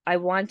 I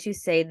want to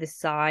say, the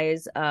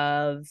size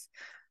of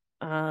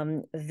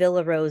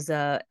Villa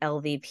Rosa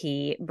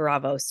LVP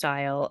Bravo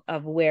style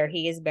of where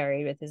he is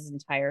buried with his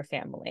entire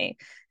family.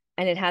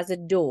 And it has a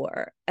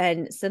door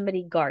and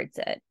somebody guards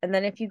it. And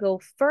then if you go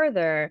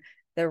further,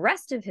 the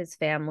rest of his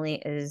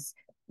family is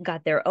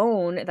got their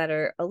own that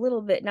are a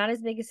little bit not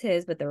as big as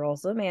his, but they're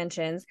also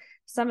mansions.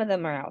 Some of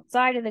them are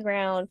outside of the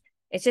ground.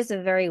 It's just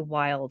a very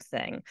wild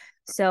thing.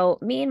 So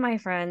me and my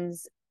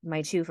friends,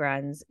 my two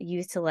friends,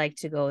 used to like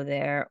to go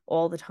there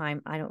all the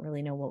time. I don't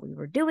really know what we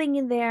were doing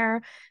in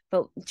there,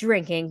 but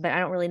drinking, but I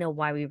don't really know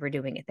why we were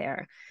doing it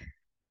there.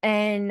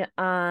 And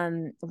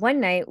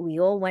one night we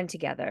all went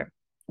together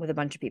with a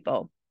bunch of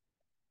people.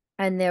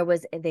 And there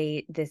was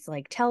this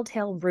like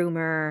telltale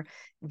rumor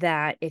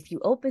that if you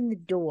open the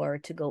door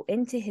to go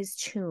into his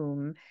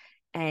tomb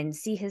and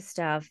see his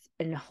stuff,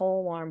 and the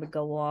whole alarm would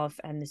go off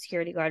and the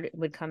security guard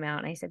would come out.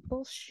 And I said,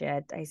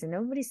 bullshit. I said,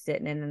 nobody's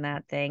sitting in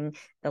that thing.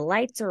 The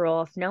lights are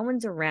off. No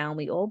one's around.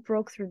 We all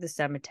broke through the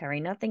cemetery.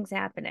 Nothing's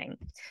happening.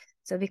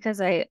 So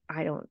because I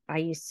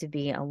used to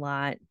be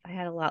I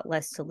had a lot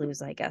less to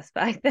lose, I guess,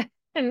 back then.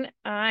 And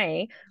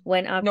I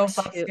went up No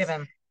fucks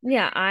given.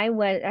 Yeah,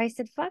 I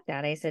said, fuck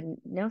that. I said,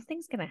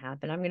 nothing's going to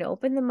happen. I'm going to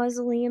open the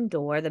mausoleum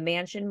door, the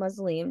mansion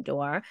mausoleum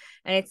door,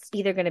 and it's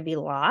either going to be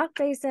locked,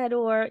 I said,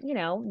 or,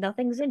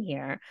 nothing's in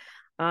here.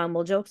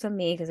 Well, joke's on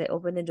me because I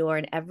opened the door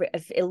and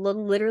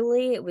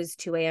literally it was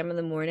 2 a.m. in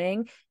the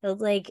morning. It was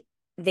like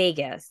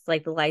Vegas,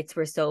 like the lights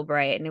were so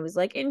bright and it was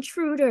like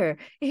intruder.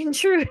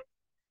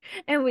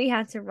 And we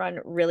had to run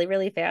really,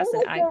 really fast.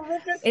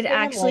 It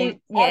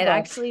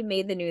actually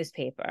made the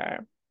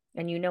newspaper.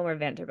 And you know where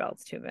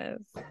Vanderbilt's tomb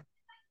is.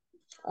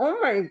 Oh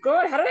my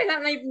God, how did I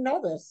not even know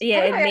this?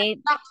 Yeah, it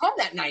made not come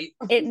that night.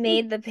 It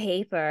made the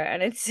paper,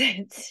 and it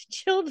said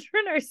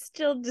children are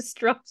still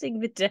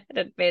disrupting the dead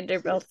at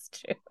Vanderbilt's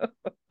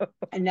tomb.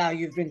 And now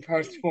you've been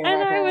cursed for.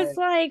 And I was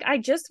like, I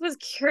just was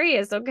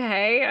curious,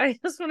 okay? I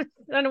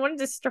don't want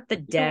to disrupt the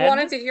dead. You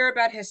wanted to hear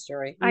about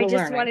history. I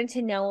just wanted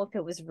to know if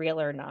it was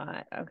real or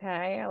not,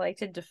 okay? I like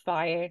to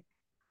defy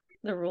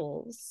the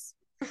rules.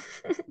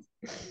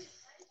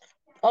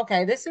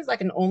 Okay, this is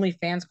like an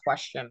OnlyFans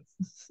question.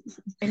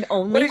 An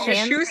OnlyFans? What is your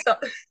shoe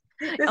size?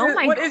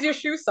 What is your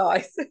shoe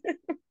size?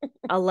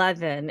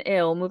 11.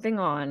 Ew, moving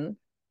on.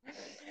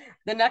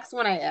 The next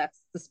one I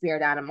asked, the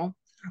spirit animal.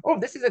 Oh,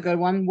 this is a good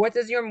one. What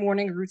does your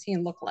morning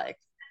routine look like?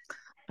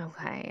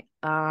 Okay.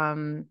 I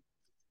am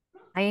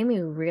I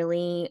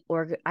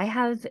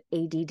have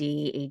ADD,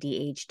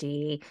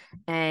 ADHD,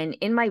 and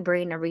in my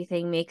brain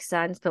everything makes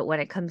sense, but when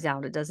it comes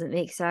out it doesn't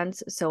make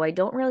sense. So I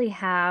don't really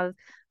have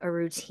a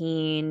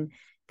routine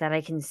that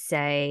I can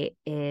say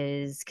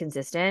is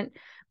consistent,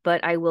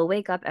 but I will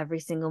wake up every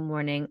single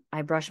morning.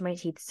 I brush my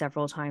teeth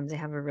several times. I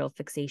have a real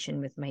fixation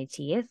with my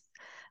teeth.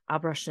 I'll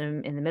brush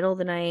them in the middle of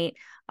the night.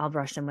 I'll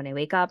brush them when I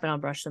wake up, and I'll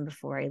brush them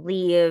before I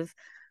leave.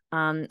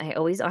 I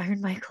always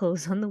iron my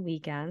clothes on the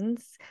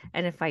weekends.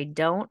 And if I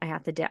don't,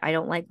 I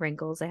don't like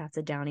wrinkles. I have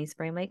to Downy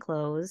spray my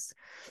clothes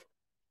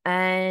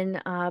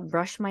and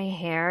brush my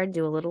hair,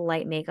 do a little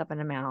light makeup,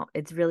 and I'm out.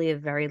 It's really a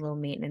very low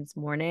maintenance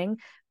morning,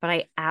 but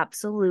I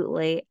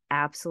absolutely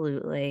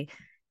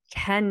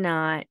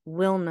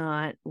will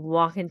not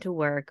walk into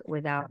work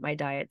without my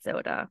diet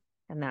soda.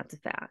 And that's a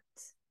fact.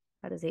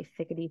 That is a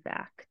fickety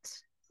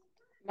fact.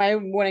 My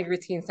morning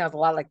routine sounds a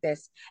lot like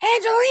this.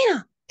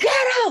 Angelina, get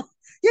out!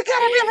 You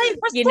gotta be late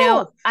for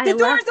school. The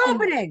door's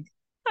opening.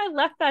 I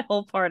left that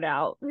whole part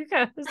out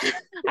because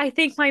I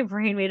think my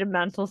brain made a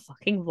mental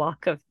fucking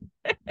block of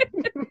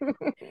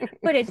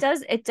but it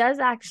does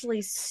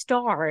actually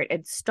start.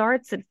 It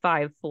starts at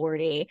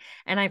 5:40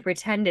 and I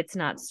pretend it's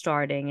not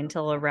starting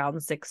until around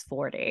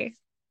 6:40.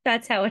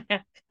 That's how it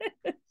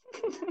happened.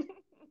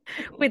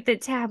 With the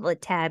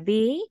tablet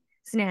tabby,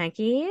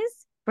 snackies,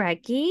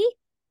 brekkie,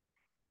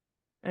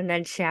 and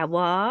then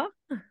shower.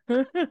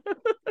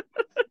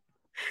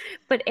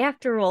 But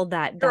after all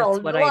that, Girl,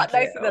 that's what a I lot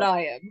nicer than do. I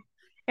am.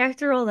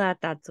 After all that,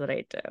 that's what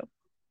I do.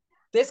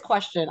 This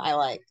question I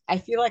like. I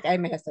feel like I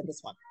may have said this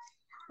one.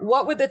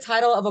 What would the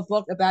title of a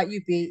book about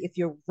you be if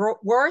your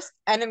worst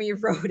enemy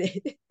wrote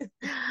it?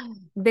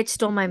 Bitch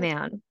stole my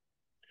man.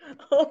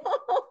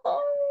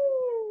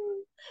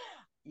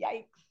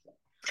 Yikes.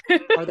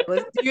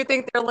 Do you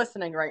think they're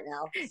listening right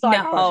now?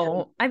 Side question.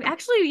 No, I'm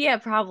actually, yeah,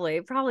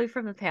 probably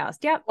from the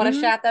past. Yep. Want to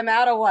shout them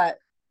out or what?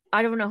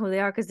 I don't know who they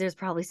are because there's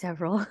probably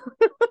several.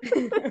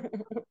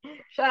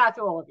 Shout out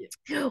to all of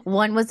you.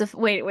 One was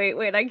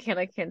wait. I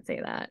can't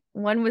say that.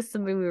 One was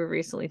somebody we were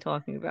recently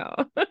talking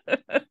about.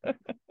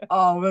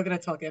 Oh, we're gonna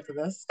talk after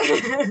this.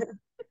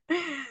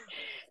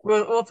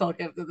 we'll talk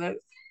after this.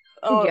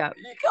 Oh, Yeah.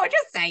 you can't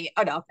just say it.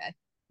 Oh no, okay.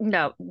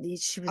 No,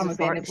 she was I'm a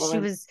bad she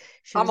influence. was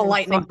I'm a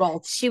lightning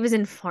bolt. she was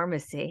in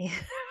pharmacy.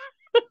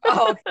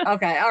 Oh,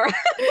 okay, all right.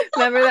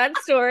 Remember that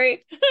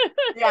story?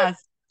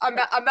 Yes, I'm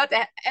about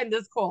to end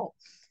this call.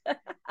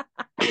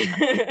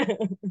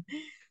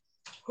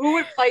 Who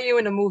would play you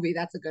in a movie?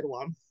 That's a good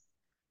one.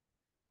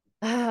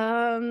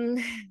 Um,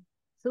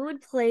 who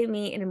would play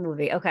me in a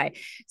movie? Okay.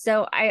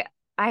 So I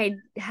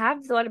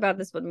have thought about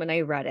this one when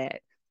I read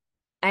it.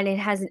 And it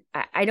hasn't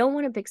I don't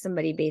want to pick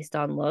somebody based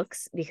on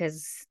looks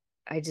because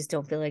I just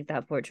don't feel like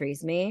that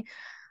portrays me.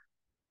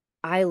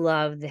 I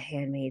love The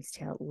Handmaid's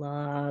Tale.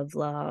 Love,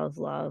 love,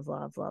 love,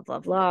 love, love,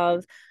 love,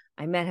 love.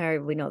 I met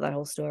her. We know that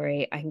whole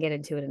story. I can get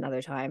into it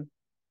another time.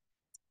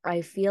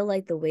 I feel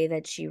like the way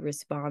that she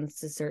responds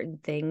to certain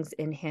things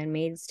in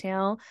Handmaid's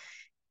Tale,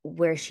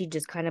 where she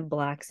just kind of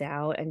blacks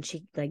out and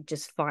she like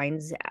just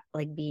finds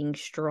like being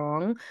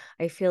strong.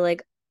 I feel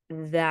like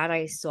that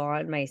I saw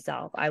in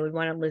myself. I would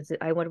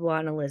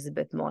want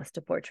Elizabeth Moss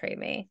to portray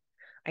me.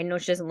 I know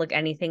she doesn't look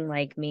anything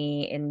like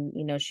me,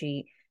 and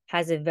she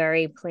has a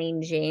very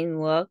plain Jane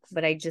look,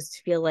 but I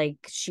just feel like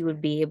she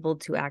would be able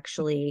to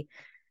actually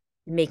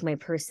make my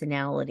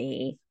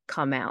personality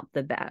come out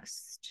the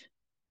best.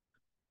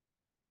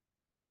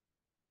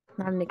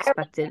 Not an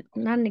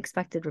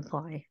expected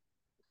reply.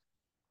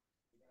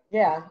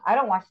 Yeah, I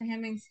don't watch The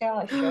Handmaid's Tale.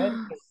 I should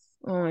Oh because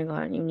my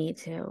God, you need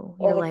to.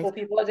 all the cool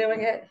people are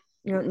doing it.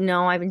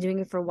 No, I've been doing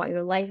it for what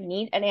your life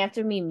need. And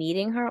after me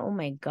meeting her, oh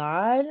my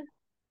God.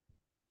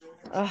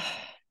 Oh,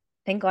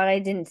 thank God I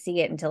didn't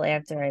see it until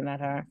after I met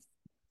her.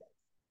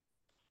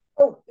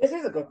 Oh, this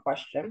is a good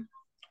question.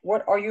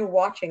 What are you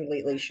watching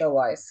lately, show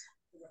wise?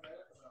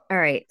 All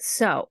right.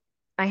 So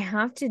I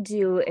have to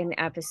do an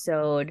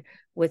episode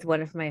with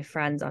one of my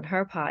friends on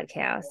her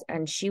podcast,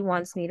 and she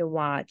wants me to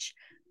watch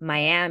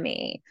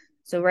Miami.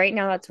 So right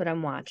now, that's what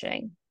I'm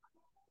watching.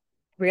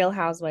 Real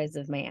Housewives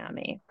of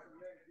Miami.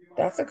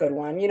 That's a good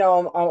one. I'm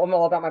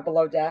all about my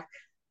below deck.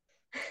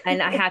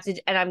 And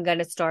I'm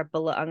gonna start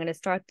below. I'm gonna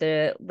start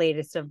the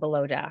latest of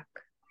Below Deck.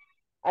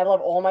 I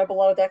love all my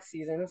below deck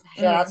seasons.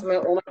 Shout out Mm-hmm. to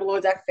all my below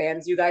deck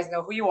fans. You guys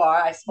know who you are.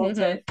 I spoke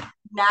to Mm-hmm.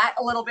 Nat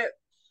a little bit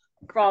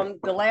from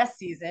the last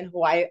season,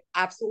 who I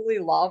absolutely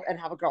love and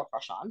have a girl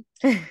crush on.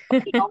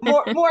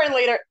 More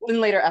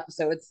in later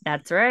episodes.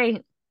 That's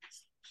right.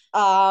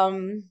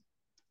 Um,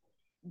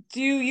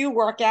 do you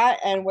work out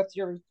and what's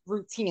your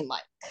routine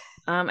like?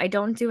 I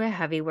don't do a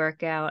heavy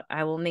workout.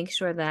 I will make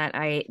sure that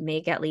I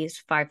make at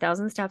least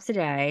 5,000 steps a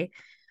day,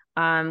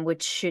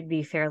 which should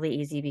be fairly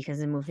easy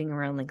because I'm moving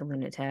around like a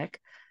lunatic.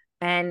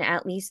 And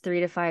at least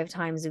 3 to 5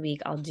 times a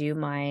week, I'll do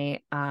my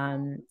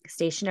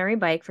stationary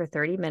bike for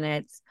 30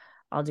 minutes.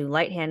 I'll do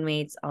light hand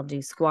weights, I'll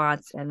do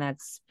squats, and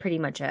that's pretty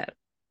much it.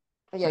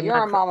 Yeah, I'm you're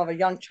not a mom of a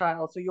young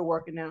child, so you're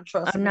working now.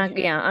 Trust I'm me. not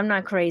yeah, I'm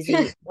not crazy.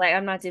 Like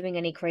I'm not doing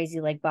any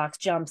crazy like box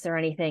jumps or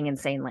anything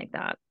insane like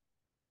that.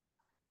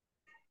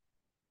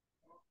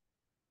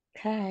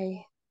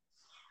 Okay.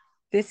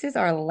 This is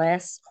our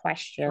last All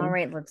question.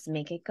 right, let's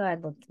make it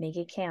good. Let's make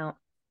it count.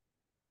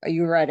 Are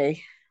you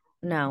ready?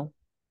 No,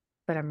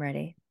 but I'm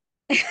ready.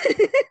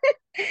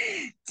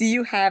 Do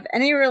you have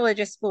any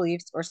religious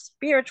beliefs or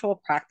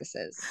spiritual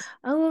practices?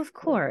 Oh, of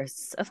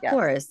course. Of Yes.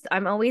 course.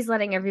 I'm always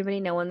letting everybody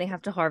know when they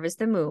have to harvest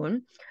the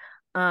moon.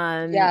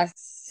 Yes.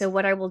 So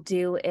what I will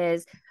do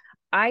is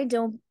I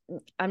don't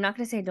I'm not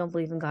going to say I don't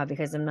believe in God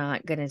because I'm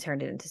not going to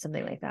turn it into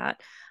something like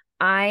that.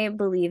 I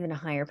believe in a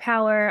higher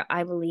power.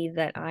 I believe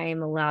that I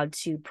am allowed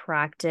to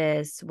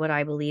practice what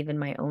I believe in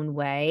my own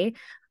way.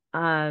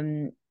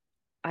 Um,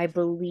 I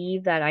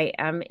believe that I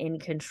am in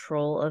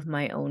control of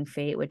my own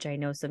fate, which I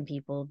know some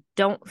people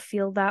don't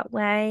feel that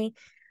way,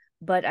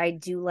 but I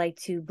do like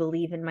to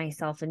believe in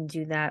myself and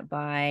do that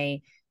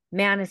by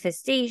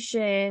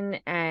manifestation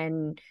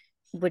and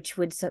which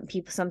would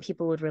some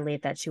people would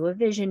relate that to a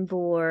vision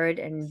board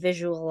and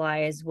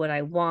visualize what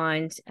I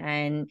want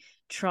and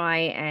try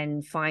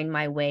and find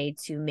my way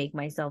to make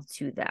myself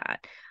to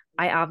that.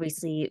 I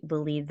obviously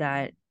believe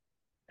that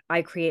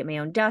I create my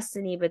own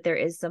destiny, but there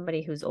is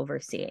somebody who's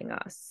overseeing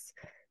us.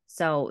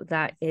 So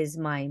that is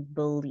my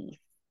belief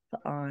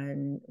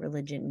on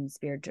religion and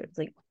spiritual.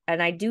 Like,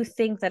 and I do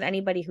think that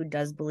anybody who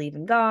does believe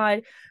in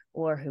God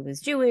or who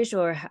is Jewish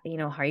or,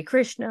 Hare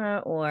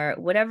Krishna or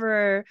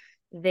whatever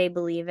they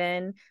believe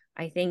in,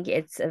 I think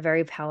it's a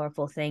very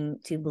powerful thing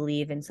to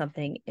believe in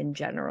something in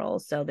general.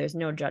 So there's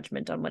no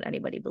judgment on what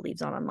anybody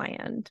believes on my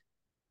end.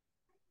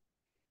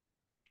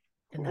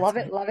 And Love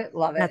it, love it,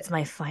 love it. That's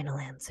my final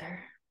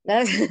answer.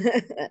 And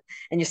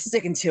you're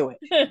sticking to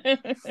it.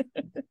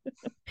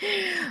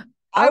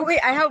 Oh, wait,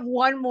 I have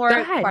one more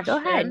question. Go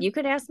ahead. You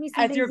could ask me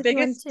some As things your if you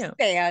want biggest to.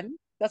 stan,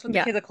 that's what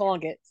the kids are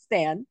calling it,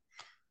 stan.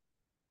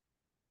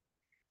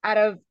 Out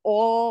of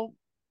all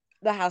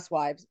the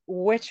housewives,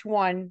 which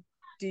one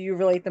do you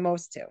relate the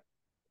most to?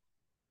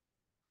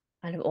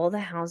 Out of all the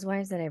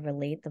housewives that I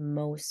relate the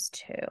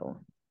most to,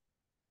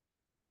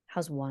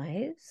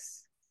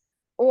 housewives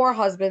or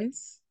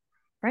husbands?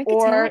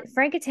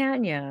 Frank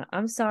Catania.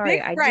 I'm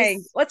sorry. Big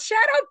Frank. Let's shout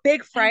out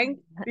Big Frank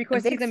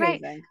because he's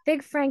amazing.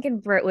 Big Frank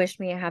and Britt wished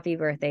me a happy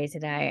birthday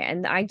today,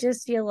 and I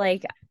just feel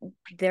like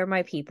they're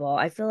my people.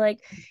 I feel like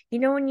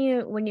when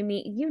you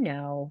meet, you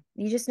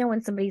just know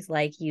when somebody's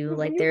like you,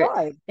 like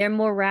their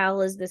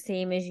morale is the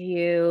same as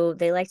you.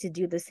 They like to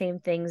do the same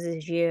things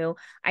as you.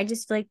 I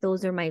just feel like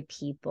those are my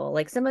people.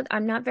 Like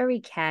I'm not very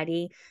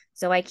catty,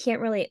 so I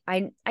can't really.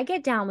 I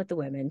get down with the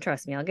women.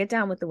 Trust me, I'll get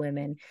down with the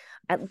women.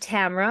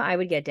 Tamra, I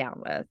would get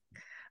down with.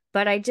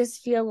 But I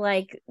just feel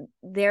like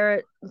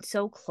they're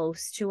so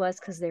close to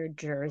us because they're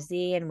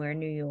Jersey and we're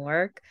New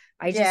York.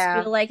 I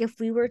just feel like if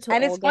we were to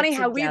and it's funny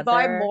how we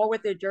vibe more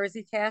with the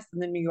Jersey cast than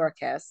the New York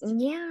cast.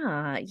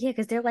 Yeah,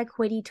 because they're like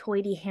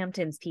hoity-toity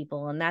Hamptons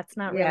people, and that's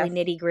not really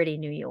nitty-gritty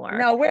New York.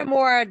 No, we're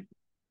more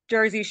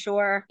Jersey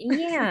Shore.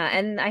 Yeah,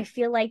 and I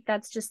feel like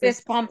that's just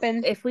fist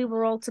pumping. If we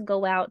were all to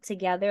go out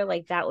together,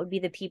 like that would be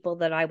the people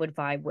that I would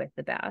vibe with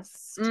the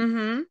best.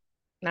 Mm-hmm.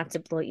 Not to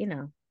blow,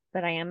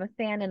 but I am a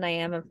fan and I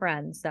am a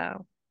friend,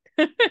 so.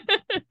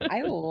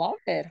 I love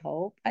it,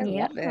 Hope. I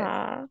love it.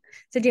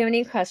 So do you have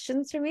any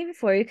questions for me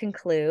before you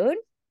conclude?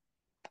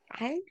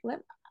 I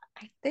don't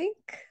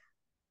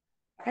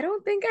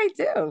think I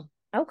do.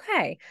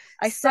 Okay.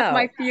 I stuck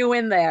my few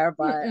in there,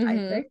 but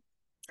I think.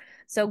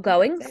 So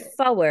going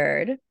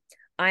forward,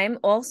 I'm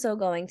also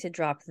going to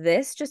drop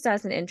this just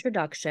as an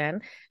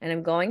introduction, and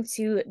I'm going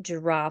to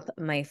drop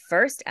my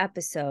first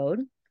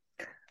episode.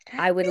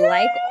 I would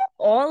like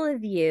all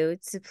of you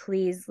to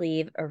please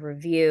leave a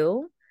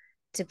review,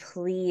 to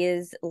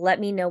please let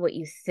me know what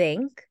you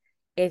think.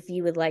 If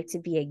you would like to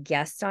be a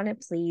guest on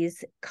it,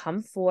 please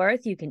come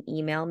forth. You can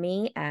email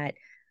me at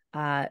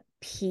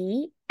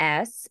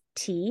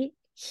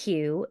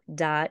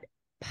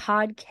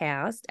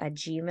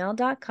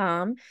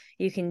pstq.podcast@gmail.com.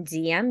 You can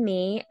DM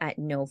me at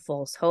No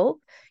False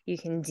Hope. You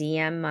can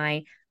DM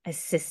my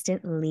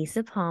assistant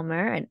Lisa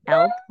Palmer and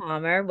L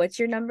Palmer. What's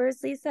your numbers,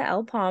 Lisa?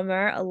 L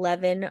Palmer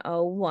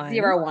 1101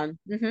 01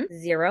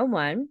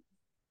 01.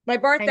 My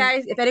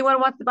birthday. If anyone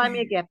wants to buy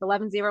me a gift,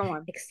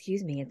 1101.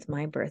 Excuse me, it's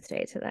my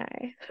birthday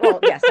today. Well,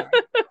 yes, sorry.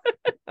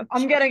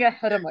 I'm getting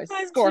ahead of my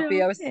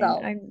Scorpio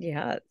self.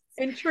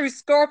 In true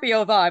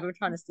Scorpio vibe, I'm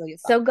trying to steal your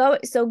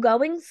thoughts. So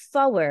going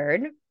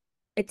forward,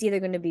 it's either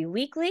going to be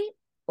weekly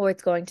or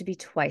it's going to be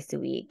twice a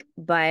week.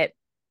 But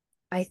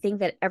I think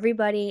that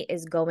everybody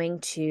is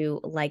going to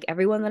like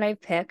everyone that I've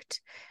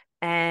picked.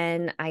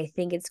 And I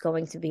think it's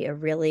going to be a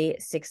really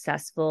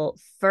successful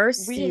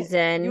first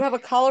season. You have a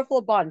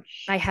colorful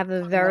bunch. I have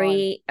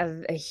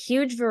a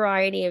huge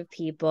variety of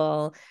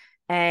people.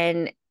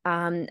 And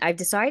I've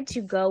decided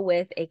to go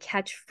with a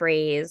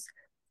catchphrase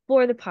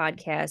for the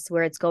podcast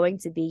where it's going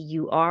to be,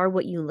 you are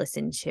what you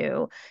listen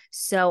to.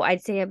 So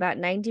I'd say about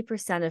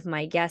 90% of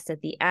my guests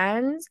at the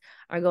end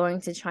are going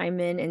to chime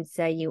in and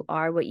say, you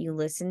are what you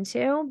listen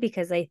to,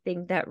 because I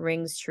think that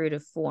rings true to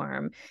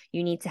form.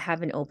 You need to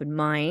have an open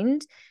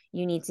mind.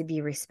 You need to be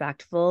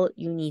respectful.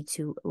 You need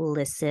to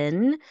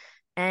listen.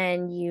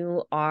 And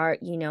you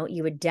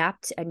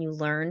adapt and you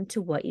learn to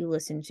what you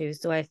listen to.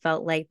 So I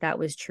felt like that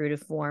was true to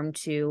form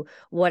to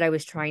what I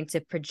was trying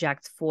to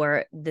project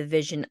for the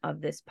vision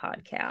of this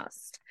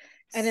podcast.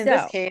 And in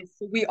this case,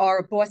 we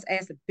are boss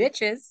ass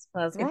bitches.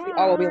 That's right. We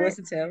are what we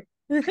listen to.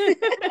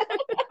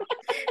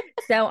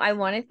 So I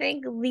want to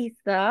thank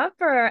Lisa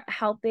for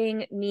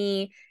helping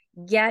me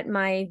get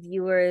my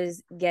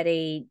viewers get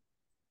a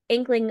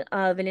inkling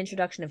of an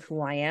introduction of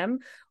who I am,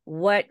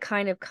 what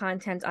kind of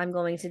content I'm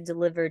going to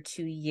deliver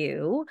to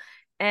you,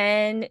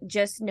 and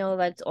just know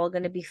that it's all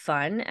going to be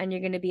fun, and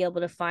you're going to be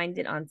able to find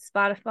it on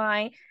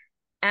Spotify,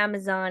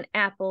 Amazon,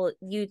 Apple,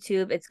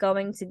 YouTube. It's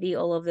going to be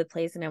all over the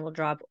place, and I will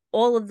drop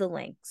all of the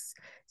links.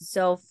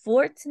 So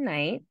for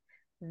tonight,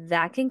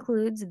 that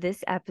concludes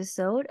this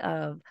episode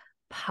of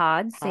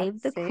Pod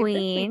Save the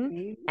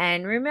Queen.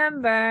 And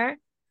remember,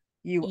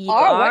 You You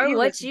are are what you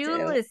what listen you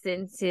to.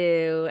 listen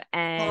to. Boss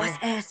And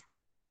ass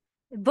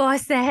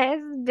boss ass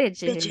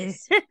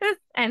bitches. bitches.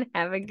 And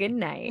have a good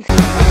night.